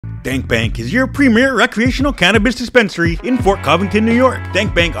Dank Bank is your premier recreational cannabis dispensary in Fort Covington, New York.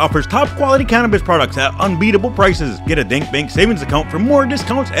 Dank Bank offers top quality cannabis products at unbeatable prices. Get a Dank Bank savings account for more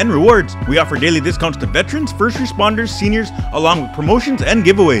discounts and rewards. We offer daily discounts to veterans, first responders, seniors, along with promotions and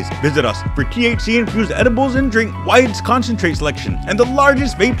giveaways. Visit us for THC-infused edibles and drink, widest concentrate selection, and the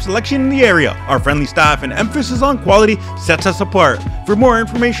largest vape selection in the area. Our friendly staff and emphasis on quality sets us apart. For more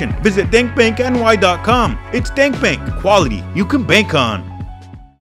information, visit dankbankny.com. It's Dank Bank, quality you can bank on.